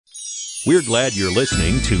We're glad you're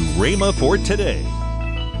listening to Rhema for Today.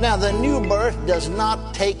 Now, the new birth does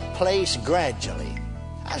not take place gradually.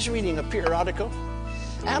 I was reading a periodical.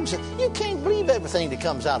 You can't believe everything that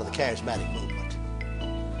comes out of the charismatic movement.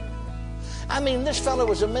 I mean, this fellow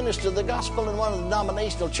was a minister of the gospel in one of the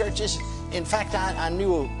denominational churches. In fact, I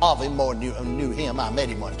knew of him more than knew him. I met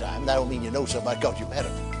him one time. That don't mean you know somebody because you met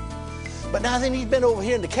him. But now then, he's been over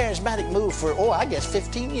here in the charismatic move for, I guess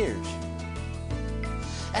 15 years.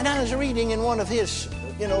 And I was reading in one of his,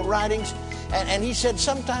 writings, and he said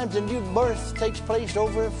sometimes the new birth takes place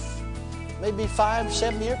over maybe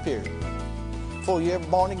 5-7 year period before you're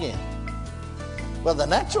born again. Well, the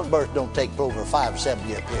natural birth don't take over a 5-7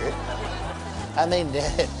 year period. I mean,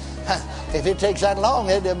 if it takes that long,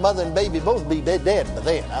 the mother and baby both be dead by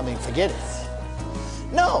then. I mean, forget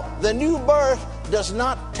it. No, the new birth does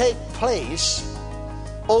not take place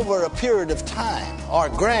over a period of time or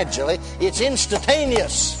gradually. It's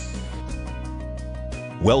instantaneous.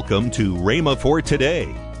 Welcome to Rhema for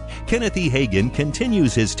Today. Kenneth E. Hagin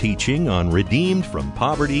continues his teaching on redeemed from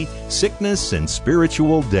poverty, sickness, and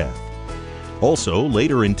spiritual death. Also,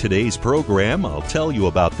 later in today's program, I'll tell you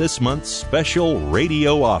about this month's special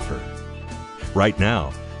radio offer. Right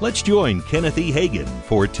now, let's join Kenneth E. Hagin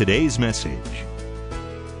for today's message.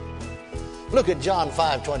 Look at John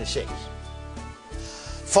 5:26.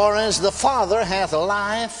 For as the Father hath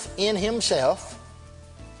life in himself,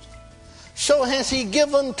 so has he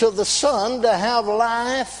given to the Son to have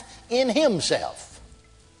life in himself.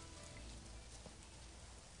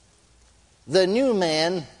 The new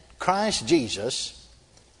man, Christ Jesus,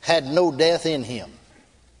 had no death in him.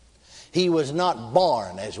 He was not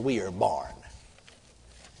born as we are born.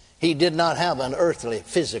 He did not have an earthly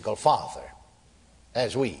physical father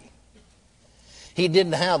as we. He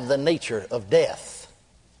didn't have the nature of death,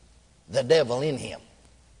 the devil in him.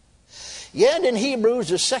 Yet in Hebrews,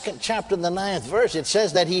 the 2nd chapter, the 9th verse, it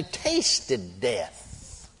says that he tasted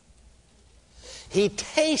death. He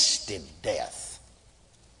tasted death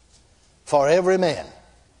for every man.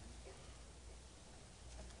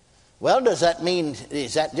 Well, does that mean,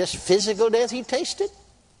 is that just physical death he tasted?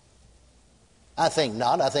 I think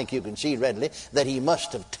not. I think you can see readily that he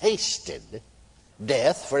must have tasted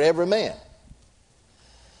death for every man.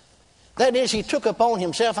 That is, he took upon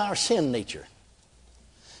himself our sin nature.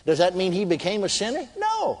 Does that mean he became a sinner?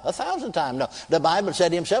 No, 1,000 times no. The Bible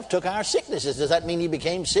said himself took our sicknesses. Does that mean he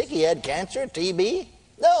became sick? He had cancer, TB?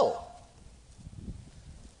 No.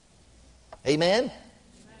 Amen?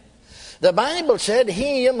 The Bible said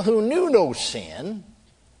him who knew no sin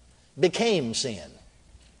became sin.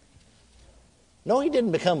 No, he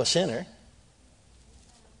didn't become a sinner.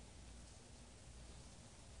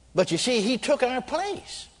 But you see, he took our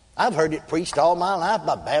place. I've heard it preached all my life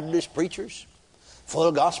by Baptist preachers,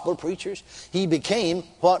 full gospel preachers. He became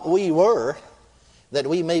what we were, that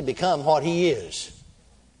we may become what he is.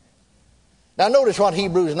 Now notice what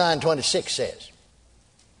Hebrews 9:26 says.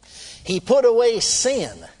 He put away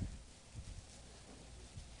sin.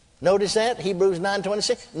 Notice that, Hebrews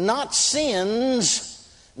 9:26. Not sins,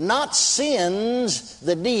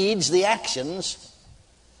 the deeds, the actions.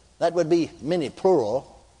 That would be many plural.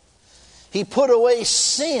 He put away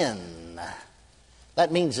sin.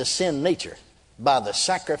 That means the sin nature by the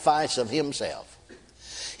sacrifice of himself.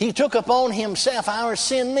 He took upon himself our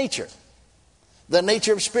sin nature, the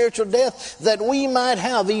nature of spiritual death, that we might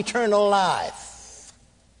have eternal life.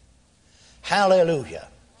 Hallelujah.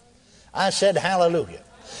 I said hallelujah.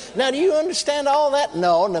 Now, do you understand all that?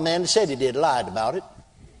 No, and the man said he did lied about it.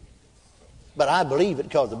 But I believe it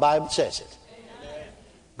because the Bible says it. Amen.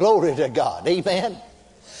 Glory to God. Amen.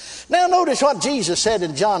 Now notice what Jesus said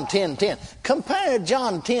in John 10:10. Compare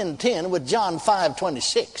John 10:10 with John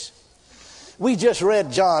 5:26. We just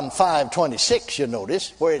read John 5:26, you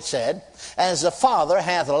notice, where it said, as the Father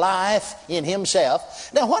hath life in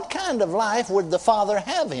himself. Now what kind of life would the Father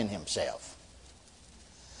have in himself?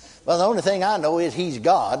 Well, the only thing I know is he's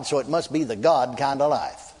God, so it must be the God kind of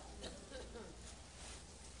life.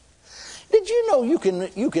 Did you know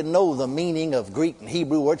you can know the meaning of Greek and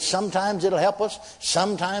Hebrew words? Sometimes it'll help us,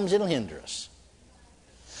 sometimes it'll hinder us.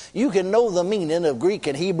 You can know the meaning of Greek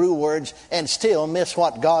and Hebrew words and still miss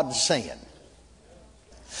what God's saying.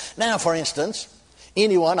 Now, for instance,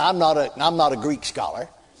 I'm not a Greek scholar,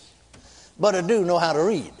 but I do know how to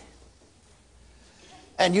read.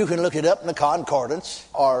 And you can look it up in a concordance,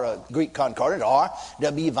 or a Greek concordance, or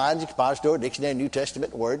W. Vine's Expositor Dictionary, New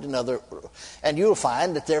Testament Words, and you'll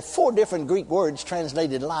find that there are 4 different Greek words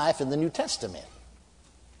translated life in the New Testament.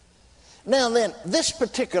 Now then, this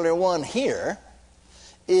particular one here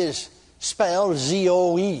is spelled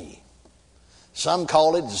Z-O-E. Some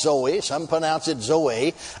call it Zoe. Some pronounce it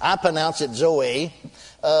Zoe. I pronounce it Zoe.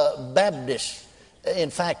 Baptist, in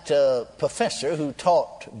fact, a professor who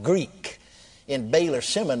taught Greek in Baylor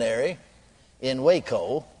Seminary in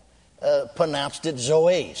Waco, pronounced it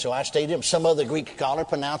Zoe. So I stated him. Some other Greek scholar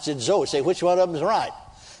pronounced it Zoe. Say, which one of them is right?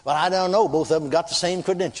 Well, I don't know. Both of them got the same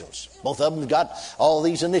credentials. Both of them got all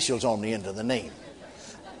these initials on the end of the name.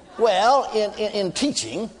 Well, in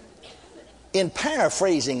teaching, in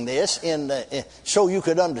paraphrasing this, so you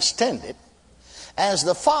could understand it, as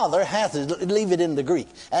the Father hath, leave it in the Greek,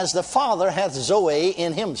 as the Father hath Zoe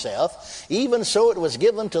in himself, even so it was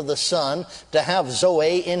given to the Son to have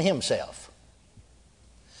Zoe in himself.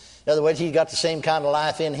 In other words, he's got the same kind of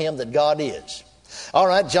life in him that God is. All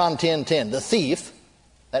right, John 10:10. The thief,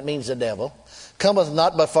 that means the devil, cometh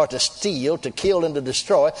not but for to steal, to kill, and to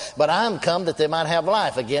destroy. But I am come that they might have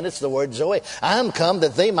life. Again, it's the word Zoe. I am come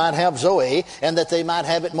that they might have Zoe, and that they might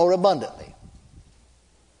have it more abundantly.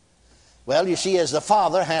 Well, you see, as the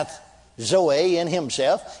Father hath Zoe in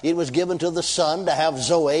himself, it was given to the Son to have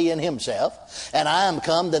Zoe in himself. And I am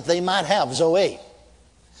come that they might have Zoe.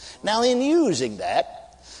 Now, in using that,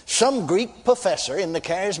 some Greek professor in the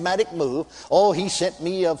charismatic move, he sent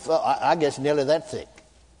me, I guess, nearly that thick.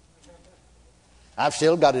 I've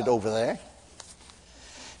still got it over there.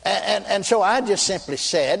 And so I just simply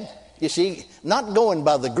said, you see, not going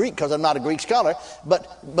by the Greek because I'm not a Greek scholar,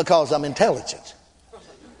 but because I'm intelligent.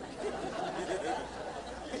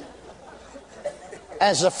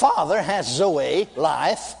 As the Father has Zoe,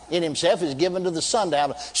 life, in himself, is given to the Son to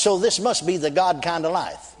have. So this must be the God kind of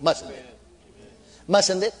life, mustn't it?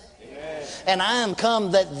 Mustn't it? Amen. And I am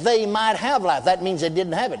come that they might have life. That means they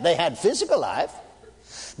didn't have it. They had physical life,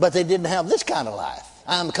 but they didn't have this kind of life.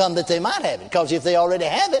 I am come that they might have it. Because if they already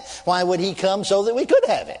have it, why would he come so that we could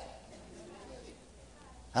have it?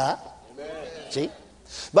 Huh? Amen. See?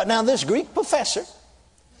 But now this Greek professor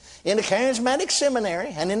in the charismatic seminary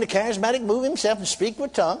and in the charismatic move himself and speak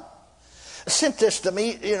with tongue sent this to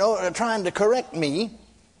me, trying to correct me,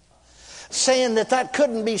 saying that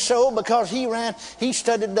couldn't be so because he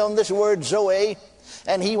studied on this word Zoe,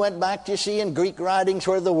 and he went back to see in Greek writings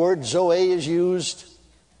where the word Zoe is used.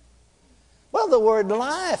 Well, the word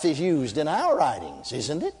life is used in our writings,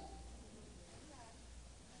 isn't it?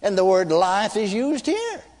 And the word life is used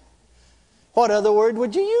here. What other word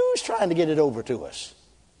would you use trying to get it over to us?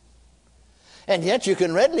 And yet you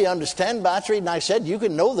can readily understand by reading. I said you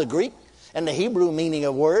can know the Greek and the Hebrew meaning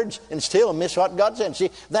of words and still miss what God said. See,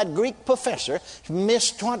 that Greek professor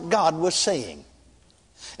missed what God was saying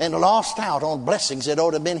and lost out on blessings that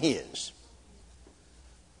ought to have been his.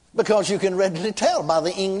 Because you can readily tell by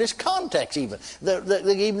the English context even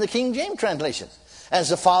the King James translation. As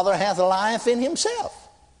the Father hath life in himself.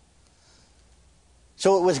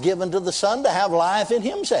 So it was given to the Son to have life in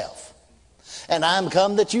himself. And I'm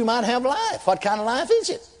come that you might have life. What kind of life is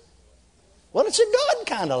it? Well, it's a God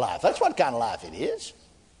kind of life. That's what kind of life it is.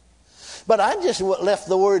 But I just left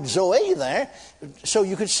the word Zoe there so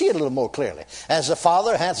you could see it a little more clearly. As the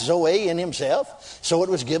Father hath Zoe in himself, so it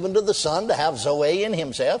was given to the Son to have Zoe in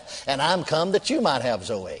himself, and I'm come that you might have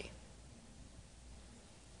Zoe.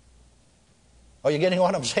 Are you getting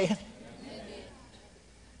what I'm saying?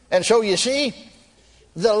 And so you see,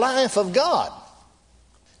 the life of God.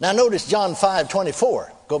 Now notice John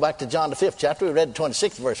 5:24. Go back to John the 5th chapter. We read the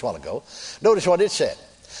 26th verse a while ago. Notice what it said.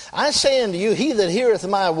 I say unto you, he that heareth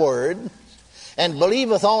my word and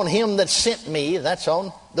believeth on him that sent me, that's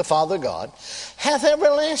on the Father God, hath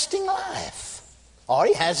everlasting life. Or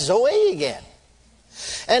he has Zoe again.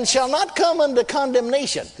 And shall not come unto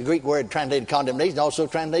condemnation. The Greek word translated condemnation, also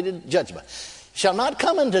translated judgment. Shall not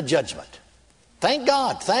come into judgment. Thank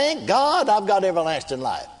God I've got everlasting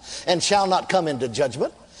life. And shall not come into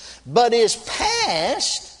judgment, but is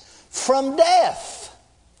passed from death.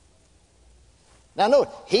 Now note,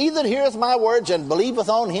 he that heareth my words and believeth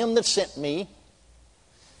on him that sent me,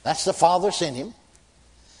 that's the Father sent him,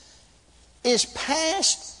 is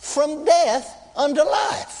passed from death unto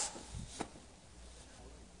life.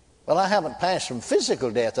 Well, I haven't passed from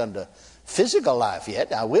physical death unto physical life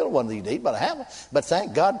yet. I will one of these days, but I haven't. But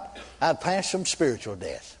thank God I've passed from spiritual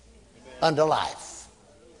death unto life.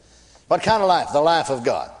 What kind of life? The life of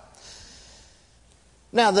God.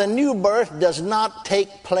 Now, the new birth does not take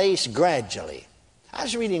place gradually. I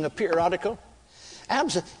was reading a periodical.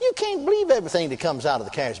 You can't believe everything that comes out of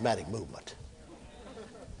the charismatic movement.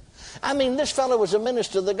 I mean, this fellow was a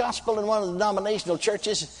minister of the gospel in one of the denominational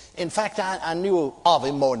churches. In fact, I knew of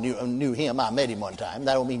him more than knew him. I met him one time.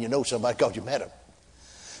 That don't mean you know somebody because you met him.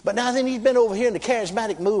 But now then he's been over here in the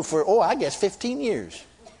charismatic move for, I guess 15 years.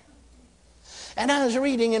 And I was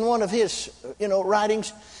reading in one of his,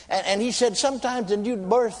 writings, and he said sometimes the new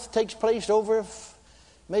birth takes place over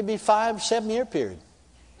maybe 5-7 year period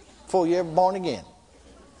before you're ever born again.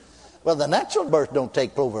 Well, the natural birth don't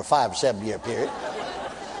take over a 5-7 year period.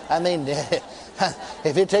 I mean,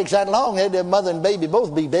 if it takes that long, the mother and baby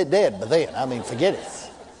both be dead by then. I mean, forget it.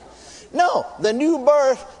 No, the new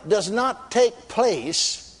birth does not take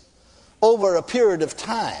place over a period of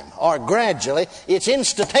time or gradually. It's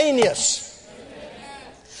instantaneous.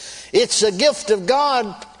 It's a gift of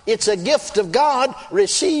God. It's a gift of God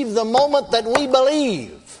received the moment that we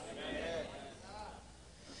believe.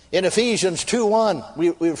 In Ephesians 2:1, we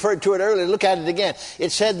referred to it earlier, look at it again.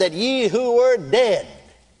 It said that ye who were dead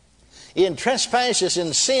in trespasses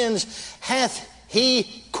and sins hath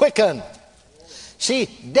he quickened. See,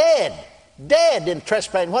 dead in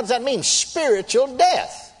trespass. What does that mean? Spiritual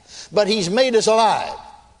death. But he's made us alive.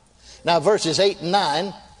 Now verses 8 and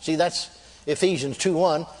 9, see that's Ephesians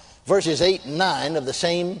 2:1, verses 8 and 9 of the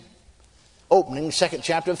same opening, second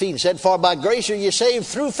chapter of Ephesians said, for by grace are ye saved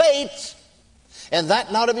through faith, and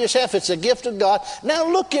that not of yourself, it's a gift of God. Now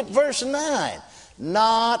look at verse 9.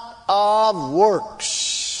 Not of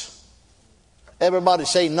works. Everybody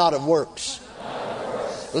say not of works.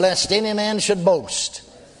 Lest any man should boast.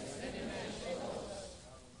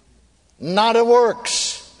 Not of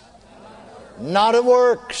works. Not of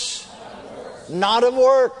works. Not of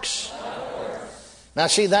works. Now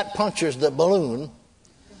see, that punctures the balloon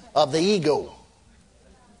of the ego.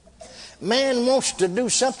 Man wants to do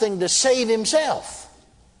something to save himself.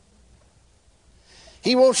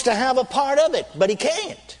 He wants to have a part of it, but he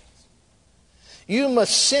can't. You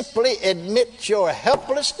must simply admit your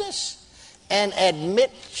helplessness and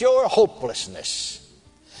admit your hopelessness.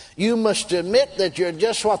 You must admit that you're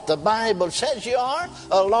just what the Bible says you are,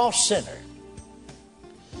 a lost sinner.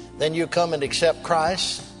 Then you come and accept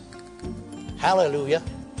Christ. Hallelujah.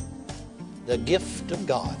 The gift of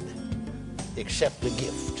God. Accept the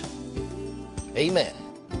gift. Amen.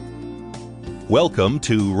 Welcome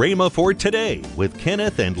to Rhema for Today with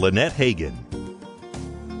Kenneth and Lynette Hagin.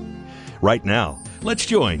 Right now, let's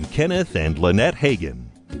join Kenneth and Lynette Hagin.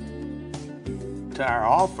 Our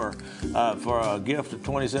offer for a gift of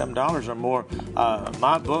 $27 or more,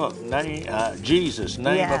 my book, Jesus,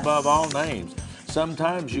 Name Above All Names.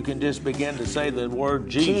 Sometimes you can just begin to say the word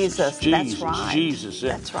Jesus, that's right. Jesus,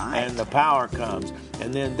 that's right. And the power comes.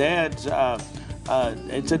 And then Dad's,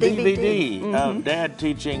 it's a DVD of Dad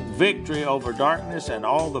teaching victory over darkness and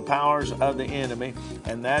all the powers of the enemy,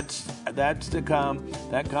 and that's to come.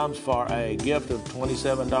 That comes for a gift of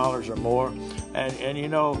 $27 or more.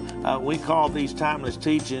 And we call these timeless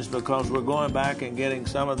teachings because we're going back and getting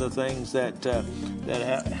some of the things that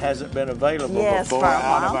hasn't been available before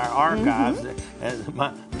out of our archives. And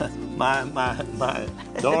my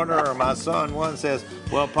daughter or my son one says,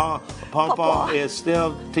 well, Papa is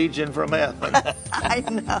still teaching from heaven. I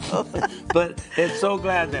know. But it's so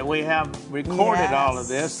glad that we have recorded all of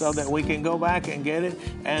this so that we can go back and get it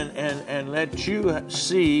and let you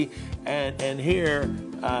see and hear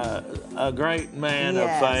a great man of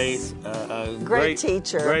faith, a great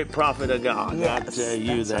teacher, great prophet of God. Yes, I tell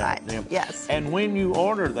you that. Right. Yes. And when you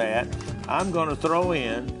order that, I'm going to throw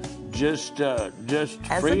in just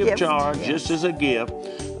free of charge, just as a gift.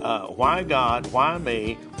 Why God? Why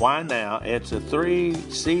me? Why now? It's 3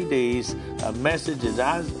 CDs of messages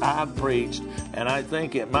I've preached, and I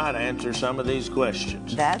think it might answer some of these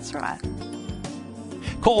questions. That's right.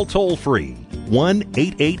 Call toll-free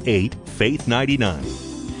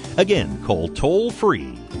 1-888-FAITH-99. Again, call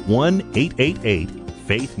toll-free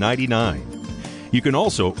 1-888-FAITH-99. You can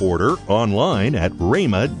also order online at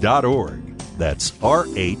rhema.org. That's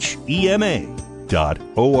RHEMA.org.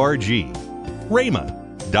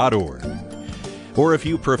 Rhema.org. Or if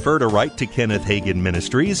you prefer to write to Kenneth Hagin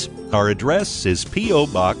Ministries, our address is P.O.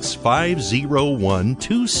 Box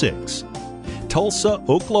 50126, Tulsa,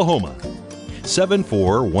 Oklahoma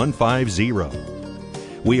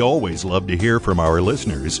 74150. We always love to hear from our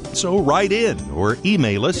listeners, so write in or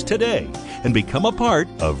email us today and become a part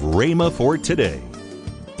of Rhema for Today.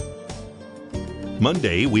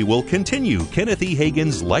 Monday, we will continue Kenneth E.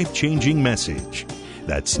 Hagin's life-changing message.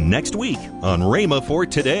 That's next week on Rhema for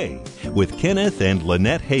Today with Kenneth and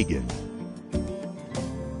Lynette Hagin.